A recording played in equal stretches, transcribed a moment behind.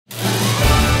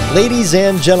Ladies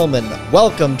and gentlemen,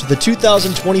 welcome to the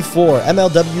 2024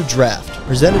 MLW Draft,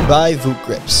 presented by Voot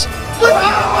Grips.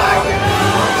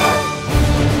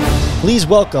 Please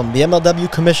welcome the MLW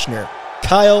Commissioner,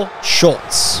 Kyle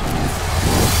Schultz.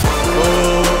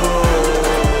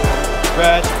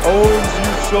 Trash owns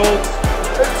you, Schultz.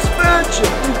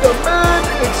 Expansion! We demand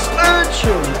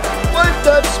expansion! Wipe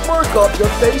that smirk off your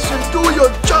face and do your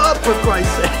job, for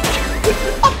Christ's sake!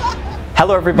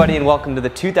 Hello everybody and welcome to the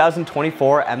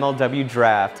 2024 MLW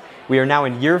Draft. We are now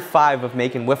in year 5 of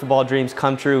making wiffle ball dreams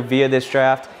come true via this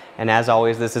draft. And as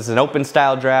always, this is an open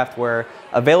style draft where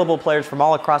available players from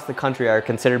all across the country are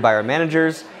considered by our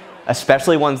managers,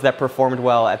 especially ones that performed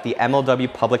well at the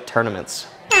MLW public tournaments.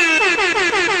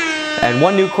 And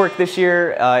one new quirk this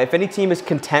year, if any team is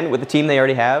content with the team they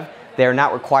already have, they are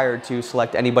not required to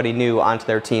select anybody new onto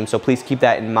their team, so please keep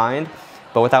that in mind.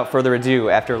 But without further ado,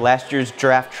 after last year's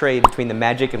draft trade between the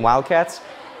Magic and Wildcats,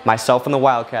 myself and the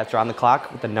Wildcats are on the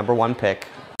clock with the #1 pick.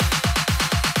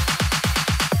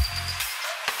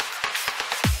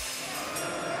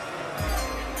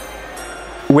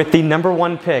 With the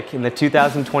 #1 pick in the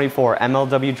 2024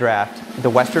 MLW Draft, the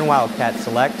Western Wildcats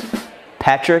select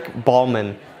Patrick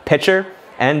Ballman, pitcher,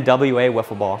 and WA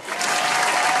Wiffle Ball.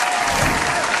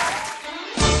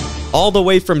 All the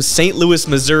way from St. Louis,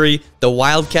 Missouri, the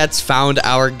Wildcats found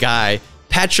our guy.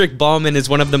 Patrick Ballman is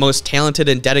one of the most talented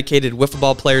and dedicated wiffle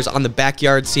ball players on the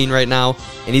backyard scene right now,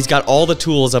 and he's got all the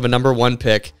tools of a #1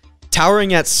 pick.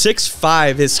 Towering at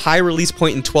 6'5", his high release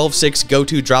point and 12-6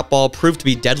 go-to drop ball proved to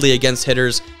be deadly against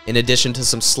hitters, in addition to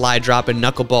some slide drop and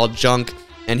knuckleball junk,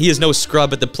 and he is no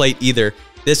scrub at the plate either.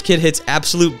 This kid hits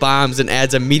absolute bombs and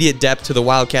adds immediate depth to the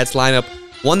Wildcats lineup,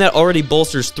 one that already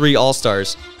bolsters 3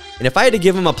 All-Stars. And if I had to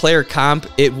give him a player comp,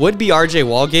 it would be RJ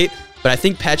Walgate, but I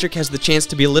think Patrick has the chance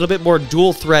to be a little bit more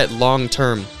dual threat long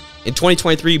term. In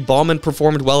 2023, Ballman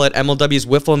performed well at MLW's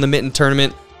Wiffle in the Mitten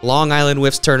Tournament, Long Island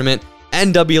Whiffs Tournament,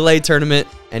 NWA Tournament,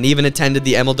 and even attended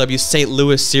the MLW St.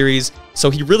 Louis Series, so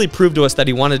he really proved to us that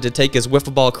he wanted to take his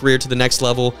wiffle ball career to the next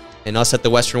level, and us at the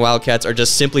Western Wildcats are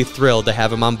just simply thrilled to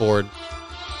have him on board.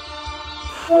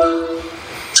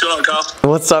 What's going on, Kyle?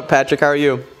 What's up, Patrick? How are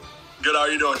you? Good, how are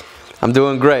you doing? I'm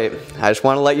doing great. I just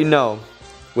want to let you know,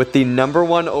 with the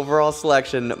 #1 overall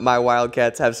selection, my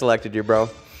Wildcats have selected you, bro.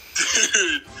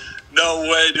 Dude, no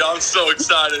way, dude. I'm so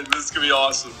excited. This is going to be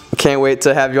awesome. Can't wait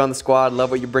to have you on the squad.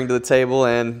 Love what you bring to the table,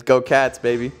 and go Cats,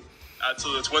 baby.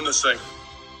 Absolutely. Let's win this thing.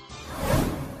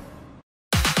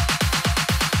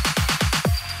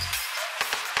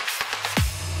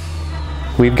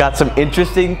 We've got some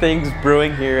interesting things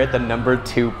brewing here at the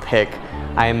 #2 pick.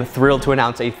 I am thrilled to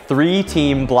announce a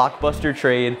 3-team blockbuster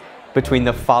trade between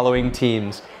the following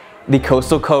teams: the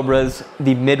Coastal Cobras,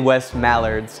 the Midwest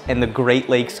Mallards, and the Great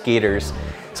Lakes Gators.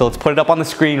 So let's put it up on the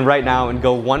screen right now and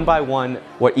go one by one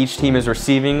what each team is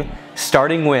receiving,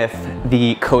 starting with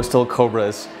the Coastal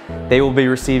Cobras. They will be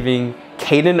receiving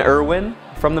Caden Irwin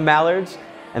from the Mallards,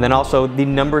 and then also the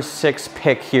 #6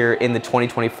 pick here in the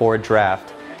 2024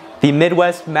 draft. The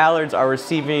Midwest Mallards are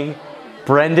receiving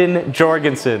Brendan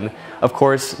Jorgensen, of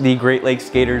course, the Great Lakes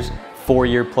Gators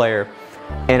 4-year player.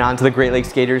 And onto the Great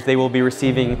Lakes Gators, they will be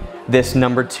receiving this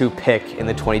 #2 pick in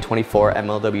the 2024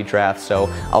 MLW Draft. So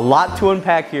a lot to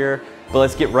unpack here, but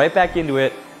let's get right back into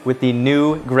it with the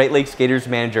new Great Lakes Gators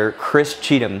manager, Chris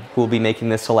Cheatham, who will be making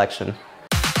this selection.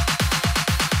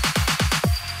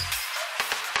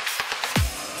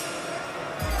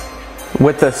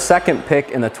 With the 2nd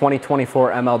pick in the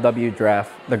 2024 MLW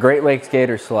Draft, the Great Lakes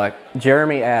Gators select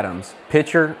Jeremy Adams,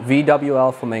 pitcher,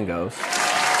 VWL Flamingos.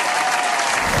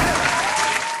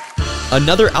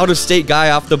 Another out-of-state guy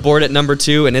off the board at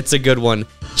 #2, and it's a good one.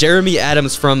 Jeremy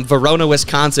Adams from Verona,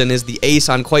 Wisconsin is the ace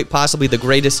on quite possibly the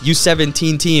greatest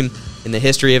U17 team in the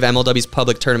history of MLW's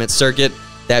public tournament circuit,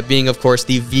 that being, of course,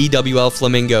 the VWL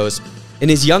Flamingos. In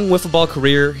his young wiffle ball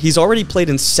career, he's already played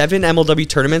in 7 MLW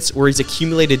tournaments where he's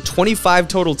accumulated 25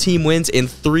 total team wins and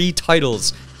 3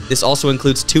 titles. This also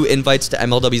includes 2 invites to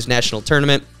MLW's national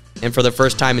tournament, and for the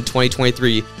first time in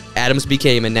 2023, Adams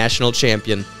became a national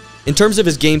champion. In terms of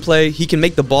his gameplay, he can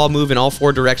make the ball move in all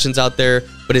 4 directions out there,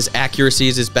 but his accuracy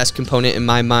is his best component in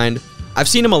my mind. I've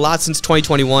seen him a lot since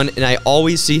 2021, and I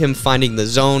always see him finding the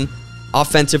zone.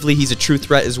 Offensively, he's a true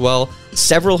threat as well.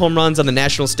 Several home runs on the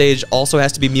national stage also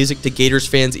has to be music to Gators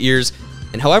fans' ears.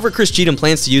 And however Chris Cheatham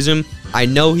plans to use him, I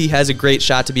know he has a great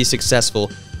shot to be successful.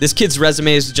 This kid's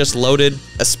resume is just loaded,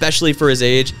 especially for his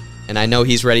age, and I know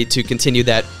he's ready to continue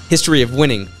that history of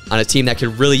winning on a team that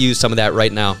could really use some of that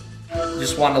right now.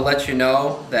 just wanted to let you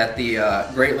know that the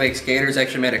Great Lakes Gators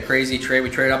actually made a crazy trade. We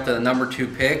traded up to the number 2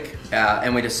 pick,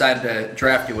 and we decided to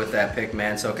draft you with that pick,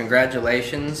 man. So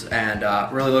congratulations, and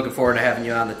really looking forward to having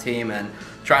you on the team and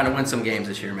trying to win some games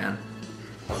this year, man.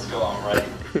 Let's go, I'm ready.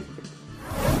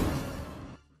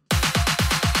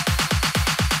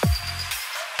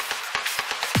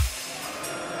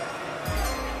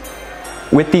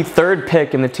 With the 3rd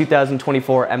pick in the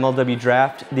 2024 MLW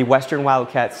Draft, the Western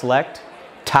Wildcats select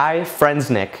Ty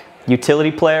Frensnick,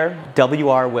 utility player,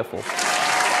 WR Wiffle.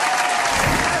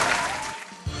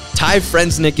 Ty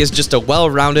Frensnick is just a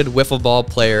well-rounded wiffle ball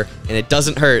player, and it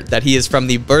doesn't hurt that he is from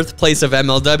the birthplace of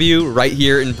MLW right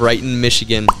here in Brighton,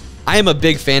 Michigan. I am a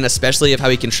big fan, especially of how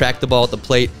he can track the ball at the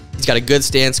plate. He's got a good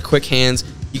stance, quick hands.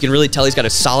 You can really tell he's got a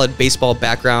solid baseball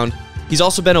background. He's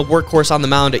also been a workhorse on the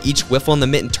mound at each Wiffle in the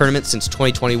Mitten tournament since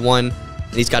 2021,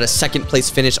 and he's got a 2nd place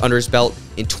finish under his belt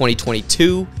in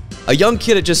 2022. A young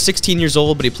kid at just 16 years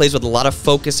old, but he plays with a lot of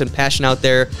focus and passion out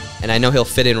there, and I know he'll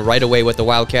fit in right away with the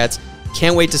Wildcats.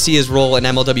 Can't wait to see his role in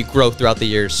MLW grow throughout the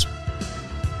years.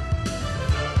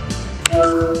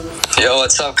 Yo,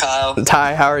 what's up, Kyle?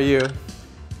 Ty, how are you?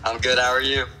 I'm good, how are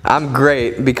you? I'm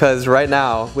great, because right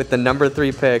now, with the number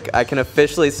 3 pick, I can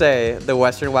officially say the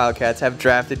Western Wildcats have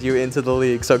drafted you into the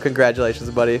league, so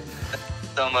congratulations, buddy.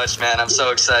 So much, man. I'm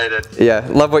so excited. Yeah,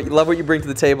 love what you bring to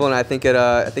the table, and I think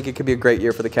it could be a great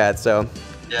year for the Cats, so.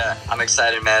 Yeah, I'm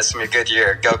excited, man. It's gonna be a good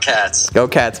year. Go Cats. Go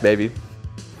Cats, baby.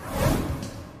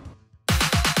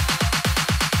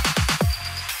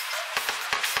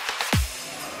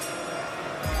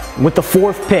 With the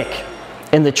 4th pick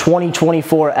in the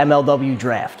 2024 MLW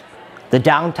Draft, the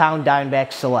Downtown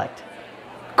Diamondbacks select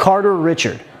Carter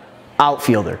Richard,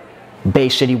 outfielder, Bay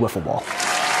City Wiffle Ball.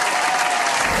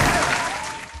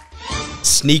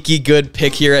 Sneaky good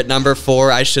pick here at number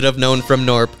 4. I should have known from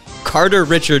Norp. Carter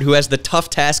Richard, who has the tough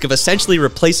task of essentially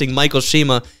replacing Michael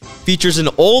Shima, features an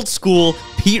old school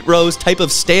Pete Rose type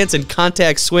of stance and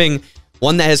contact swing,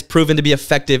 one that has proven to be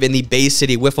effective in the Bay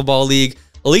City Wiffle Ball League,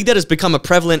 a league that has become a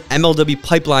prevalent MLW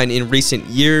pipeline in recent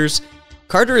years.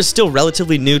 Carter is still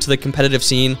relatively new to the competitive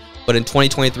scene, but in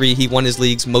 2023 he won his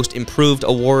league's Most Improved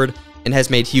award and has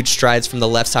made huge strides from the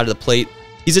left side of the plate.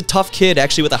 He's a tough kid,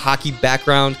 actually, with a hockey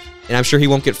background, and I'm sure he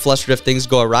won't get flustered if things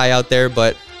go awry out there,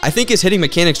 but I think his hitting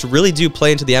mechanics really do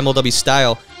play into the MLW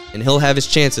style, and he'll have his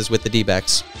chances with the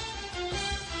D-backs.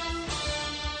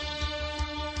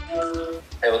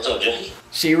 Hey, what's up, Jim?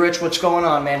 See, Rich, what's going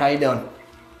on, man? How you doing?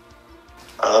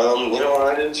 You know,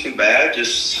 I didn't too bad.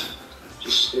 Just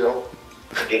you know,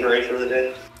 getting ready for the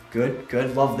day. Good,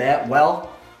 good. Love that.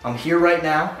 Well, I'm here right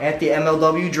now at the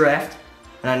MLW Draft,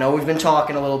 and I know we've been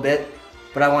talking a little bit,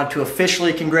 but I want to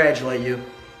officially congratulate you,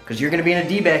 because you're going to be in a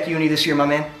D-back uni this year, my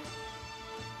man.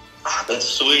 Ah, that's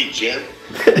sweet, Jim.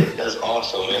 That's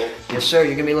awesome, man. Yes, sir.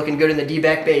 You're going to be looking good in the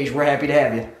D-back beige. We're happy to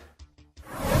have you.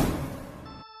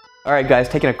 All right, guys,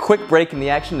 taking a quick break in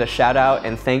the action to shout out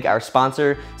and thank our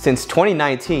sponsor since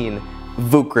 2019,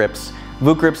 Voot Grips.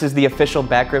 Voot Grips is the official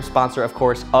back grip sponsor, of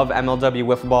course, of MLW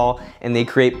Wiffle Ball, and they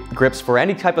create grips for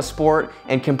any type of sport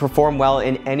and can perform well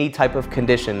in any type of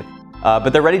condition.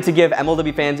 But they're ready to give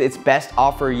MLW fans its best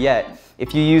offer yet.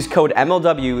 If you use code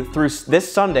MLW through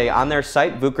this Sunday on their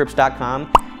site,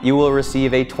 vootgrips.com, you will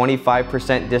receive a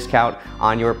 25% discount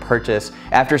on your purchase.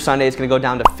 After Sunday, it's going to go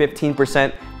down to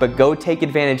 15%, but go take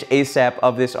advantage ASAP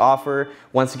of this offer.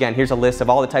 Once again, here's a list of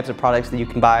all the types of products that you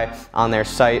can buy on their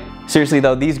site. Seriously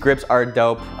though, these grips are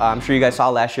dope. I'm sure you guys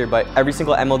saw last year, but every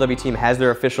single MLW team has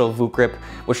their official Voot grip,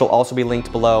 which will also be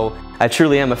linked below. I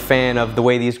truly am a fan of the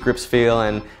way these grips feel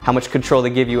and how much control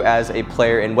they give you as a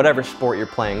player in whatever sport you're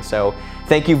playing. So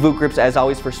thank you, Voot Grips, as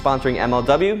always, for sponsoring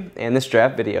MLW and this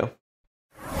draft video.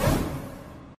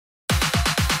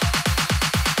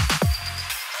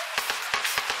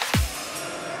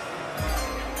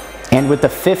 And with the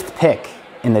 5th pick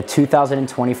in the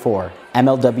 2024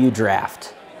 MLW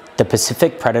Draft, the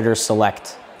Pacific Predators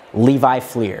select Levi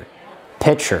Fleer,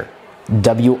 pitcher,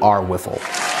 WR Wiffle.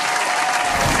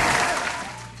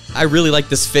 I really like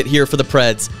this fit here for the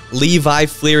Preds. Levi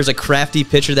Fleer is a crafty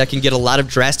pitcher that can get a lot of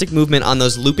drastic movement on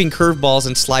those looping curveballs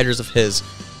and sliders of his.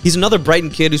 He's another Brighton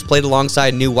kid who's played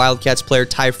alongside new Wildcats player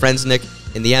Ty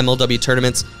Frensnick in the MLW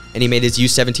tournaments, and he made his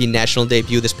U17 national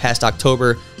debut this past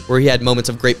October, where he had moments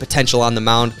of great potential on the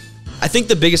mound. I think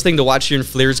the biggest thing to watch here in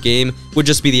Fleer's game would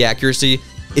just be the accuracy.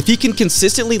 If he can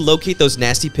consistently locate those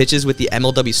nasty pitches with the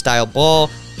MLW style ball,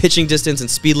 pitching distance, and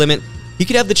speed limit, he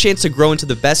could have the chance to grow into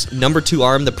the best #2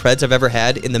 arm the Preds have ever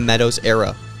had in the Meadows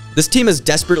era. This team has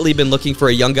desperately been looking for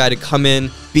a young guy to come in,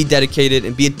 be dedicated,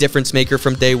 and be a difference maker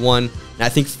from day one, and I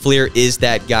think Fleer is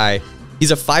that guy. He's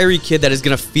a fiery kid that is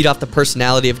going to feed off the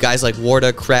personality of guys like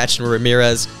Warda, Cratch, and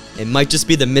Ramirez. It might just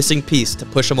be the missing piece to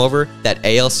push him over that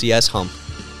ALCS hump.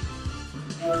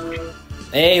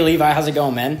 Hey, Levi, how's it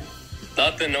going, man?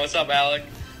 Nothing. What's up, Alec?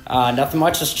 Nothing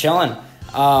much, just chilling.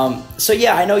 So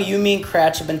yeah, I know you, me, and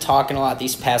Cratch have been talking a lot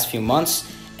these past few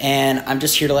months, and I'm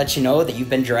just here to let you know that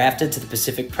you've been drafted to the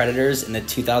Pacific Predators in the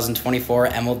 2024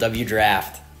 MLW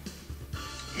Draft.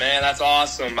 Man, that's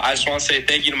awesome. I just want to say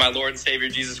thank you to my Lord and Savior,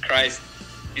 Jesus Christ.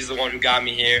 He's the one who got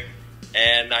me here,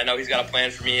 and I know he's got a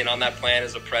plan for me, and on that plan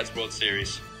is a Preds World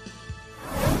Series.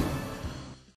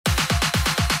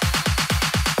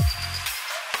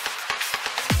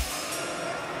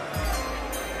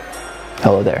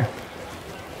 Hello there.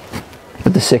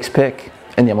 With the 6th pick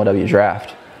in the MLW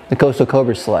Draft, the Coastal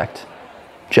Cobras select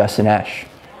Justin Esch,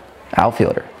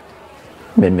 outfielder,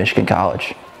 Mid-Michigan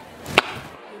College.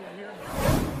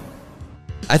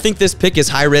 I think this pick is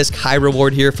high risk, high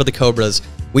reward here for the Cobras.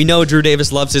 We know Drew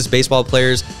Davis loves his baseball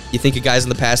players. You think of guys in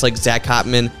the past like Zach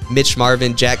Hopman, Mitch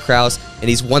Marvin, Jack Krause, and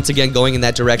he's once again going in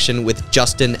that direction with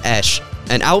Justin Esch,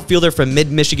 an outfielder from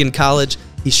Mid-Michigan College.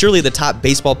 He's surely the top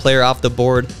baseball player off the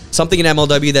board, something in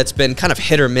MLW that's been kind of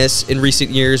hit or miss in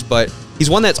recent years, but he's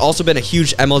one that's also been a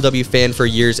huge MLW fan for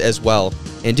years as well.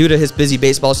 And due to his busy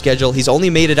baseball schedule, he's only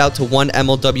made it out to one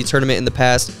MLW tournament in the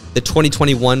past, the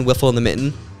 2021 Wiffle in the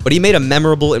Mitten, but he made a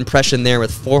memorable impression there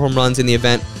with 4 home runs in the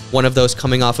event, one of those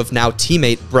coming off of now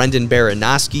teammate Brendan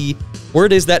Baranowski.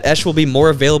 Word is that Esch will be more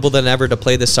available than ever to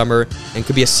play this summer and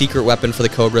could be a secret weapon for the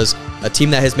Cobras, a team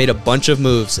that has made a bunch of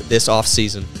moves this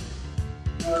offseason.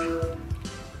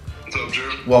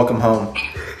 Welcome home.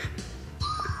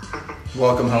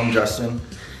 Welcome home, Justin.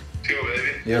 Let's go,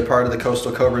 baby. You're part of the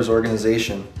Coastal Cobras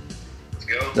organization. Let's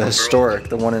go. The historic,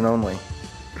 the one and only.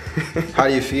 How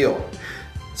do you feel?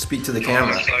 Speak to the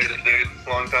camera. I'm excited, dude.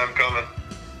 Long time coming.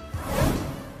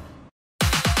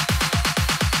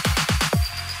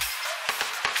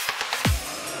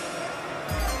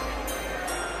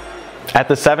 At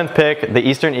the 7th pick, the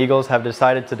Eastern Eagles have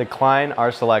decided to decline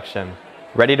our selection.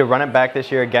 Ready to run it back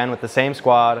this year again with the same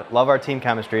squad. Love our team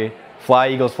chemistry. Fly,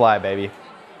 Eagles, fly, baby.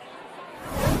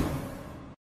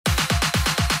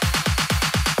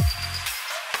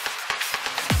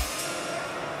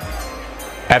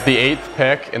 At the 8th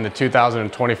pick in the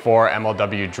 2024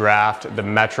 MLW Draft, the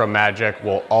Metro Magic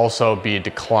will also be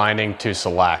declining to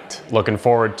select. Looking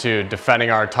forward to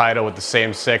defending our title with the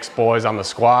same 6 boys on the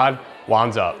squad.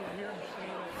 Wands up.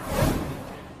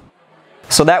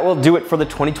 So that will do it for the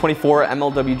 2024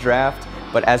 MLW Draft,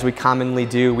 but as we commonly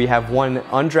do, we have one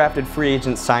undrafted free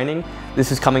agent signing.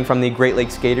 This is coming from the Great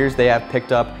Lakes Gators. They have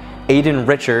picked up Aiden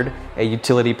Richard, a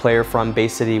utility player from Bay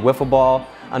City Wiffle Ball,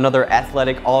 another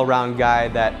athletic all-around guy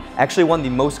that actually won the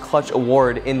most clutch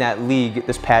award in that league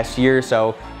this past year,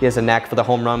 so he has a knack for the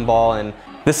home run ball. And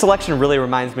this selection really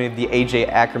reminds me of the AJ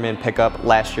Ackerman pickup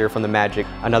last year from the Magic,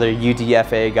 another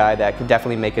UDFA guy that could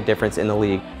definitely make a difference in the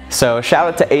league. So shout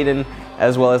out to Aiden,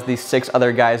 as well as these 6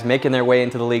 other guys making their way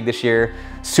into the league this year.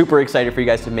 Super excited for you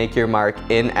guys to make your mark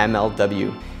in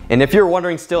MLW. And if you're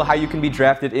wondering still how you can be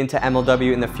drafted into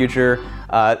MLW in the future,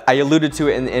 I alluded to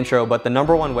it in the intro, but the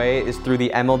 #1 way is through the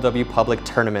MLW public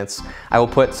tournaments. I will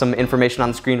put some information on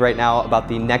the screen right now about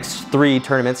the next 3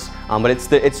 tournaments, but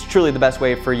it's truly the best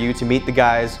way for you to meet the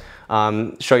guys,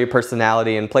 show your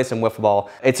personality, and play some wiffle ball.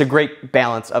 It's a great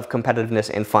balance of competitiveness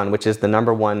and fun, which is the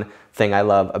 #1 thing I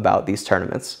love about these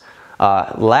tournaments.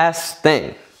 Last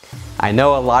thing, I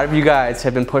know a lot of you guys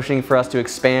have been pushing for us to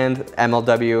expand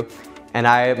MLW, and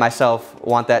I myself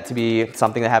want that to be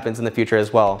something that happens in the future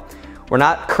as well. We're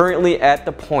not currently at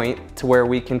the point to where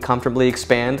we can comfortably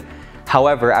expand.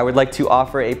 However, I would like to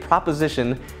offer a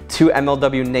proposition to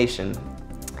MLW Nation.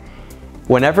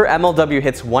 Whenever MLW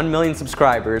hits 1 million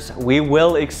subscribers, we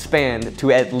will expand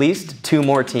to at least 2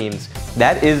 more teams.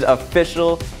 That is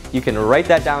official. You can write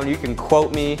that down, you can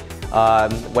quote me.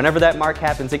 Whenever that mark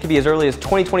happens, it could be as early as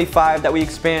 2025 that we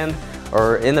expand,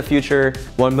 or in the future,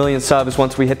 1 million subs.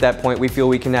 Once we hit that point, we feel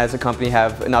we can, as a company,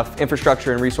 have enough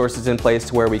infrastructure and resources in place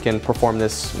to where we can perform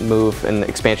this move and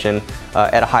expansion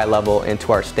at a high level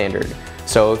into our standard.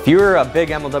 So if you're a big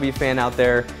MLW fan out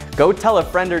there, go tell a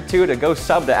friend or 2 to go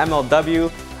sub to MLW.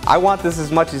 I want this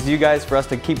as much as you guys for us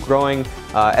to keep growing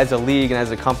as a league and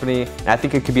as a company. And I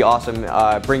think it could be awesome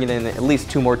bringing in at least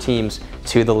 2 more teams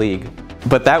to the league.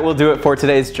 But that will do it for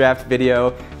today's draft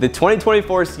video. The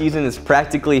 2024 season is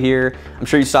practically here. I'm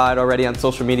sure you saw it already on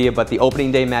social media, but the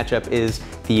opening day matchup is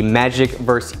the Magic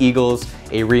vs. Eagles,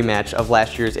 a rematch of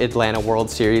last year's Atlanta World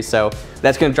Series. So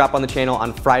that's gonna drop on the channel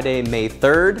on Friday, May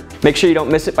 3rd. Make sure you don't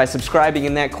miss it by subscribing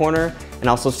in that corner, and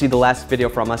also see the last video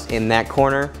from us in that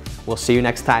corner. We'll We'll see you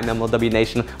next time, MLW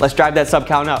Nation. Let's drive that sub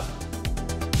count up.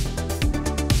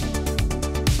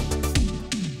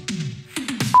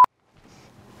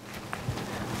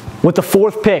 With the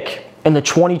 4th pick in the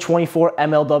 2024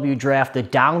 MLW Draft, the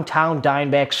Downtown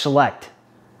Dimebacks select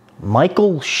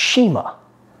Michael Shima,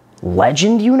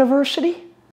 Legend University?